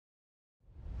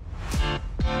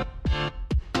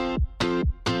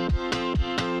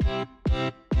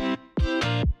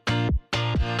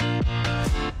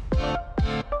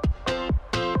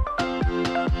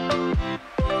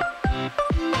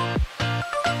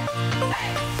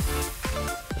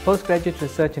Postgraduate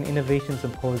Research and Innovation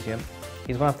Symposium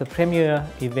is one of the premier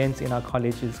events in our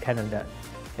college's calendar.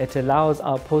 It allows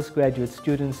our postgraduate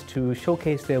students to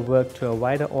showcase their work to a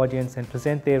wider audience and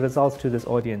present their results to this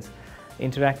audience,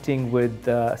 interacting with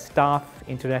the staff,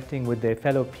 interacting with their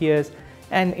fellow peers,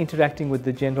 and interacting with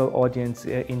the general audience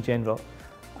in general.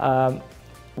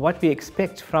 What we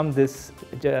expect from this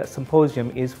symposium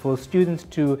is for students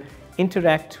to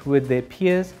interact with their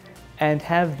peers and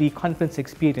have the conference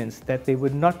experience that they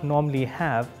would not normally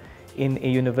have in a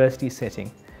university setting.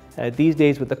 These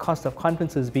days, with the cost of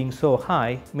conferences being so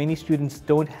high, many students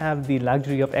don't have the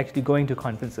luxury of actually going to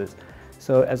conferences.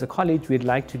 So as a college, we'd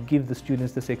like to give the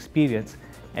students this experience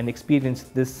and experience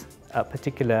this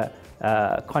particular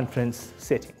conference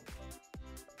setting.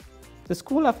 The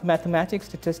School of Mathematics,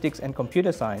 Statistics and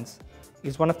Computer Science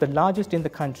is one of the largest in the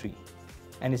country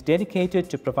and is dedicated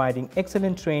to providing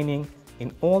excellent training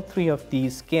in all three of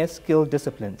these scarce skill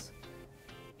disciplines,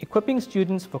 equipping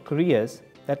students for careers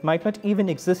that might not even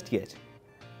exist yet,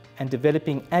 and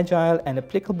developing agile and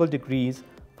applicable degrees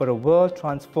for a world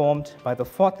transformed by the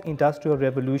fourth industrial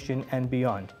revolution and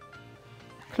beyond.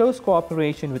 Close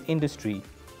cooperation with industry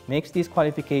makes these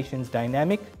qualifications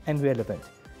dynamic and relevant,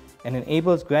 and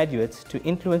enables graduates to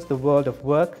influence the world of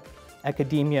work,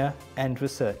 academia, and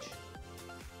research.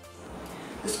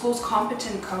 The school's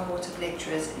competent cohort of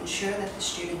lecturers ensure that the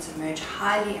students emerge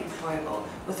highly employable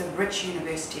with a rich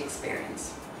university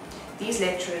experience. These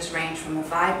lecturers range from a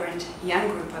vibrant, young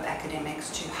group of academics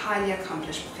to highly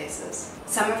accomplished professors.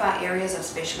 Some of our areas of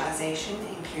specialization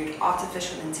include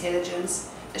artificial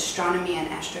intelligence, astronomy and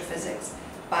astrophysics,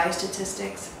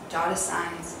 biostatistics, data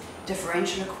science,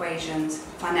 differential equations,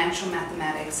 financial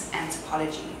mathematics, and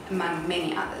topology, among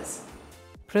many others.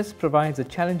 PRIS provides a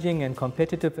challenging and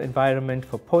competitive environment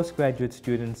for postgraduate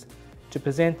students to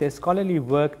present their scholarly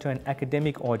work to an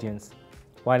academic audience,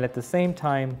 while at the same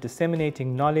time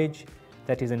disseminating knowledge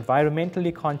that is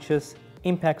environmentally conscious,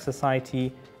 impacts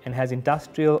society, and has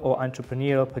industrial or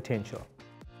entrepreneurial potential.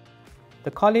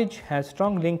 The college has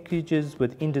strong linkages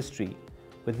with industry,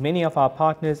 with many of our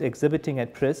partners exhibiting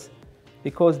at PRIS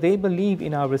because they believe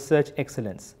in our research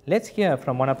excellence. Let's hear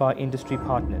from one of our industry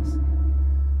partners.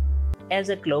 As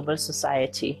a global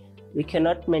society, we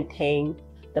cannot maintain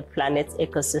the planet's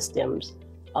ecosystems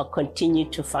or continue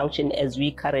to function as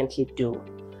we currently do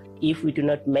if we do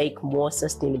not make more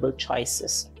sustainable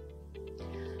choices.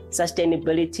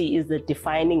 Sustainability is the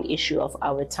defining issue of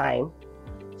our time.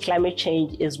 Climate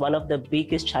change is one of the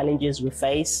biggest challenges we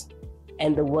face,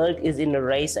 and the world is in a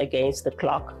race against the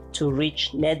clock to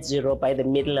reach net zero by the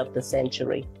middle of the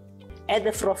century. At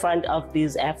the forefront of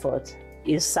these efforts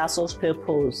is SASOL's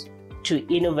purpose to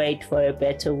innovate for a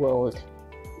better world.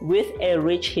 With a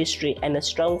rich history and a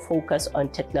strong focus on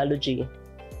technology,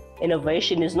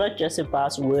 innovation is not just a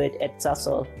buzzword at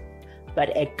SASOL,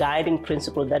 but a guiding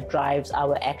principle that drives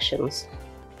our actions.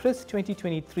 PRIS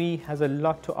 2023 has a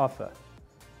lot to offer,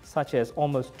 such as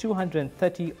almost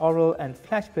 230 oral and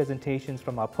flash presentations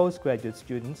from our postgraduate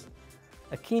students,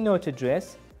 a keynote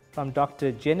address from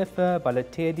Dr. Jennifer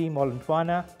Balatedi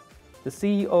Molwantwa, the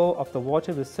CEO of the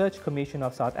Water Research Commission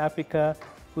of South Africa,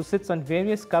 who sits on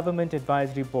various government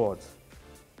advisory boards,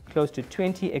 close to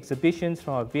 20 exhibitions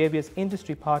from our various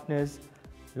industry partners,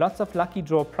 lots of lucky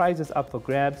draw prizes up for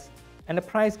grabs, and a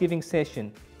prize-giving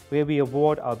session where we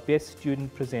award our best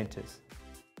student presenters.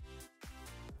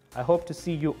 I hope to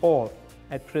see you all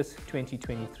at PRIS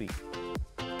 2023.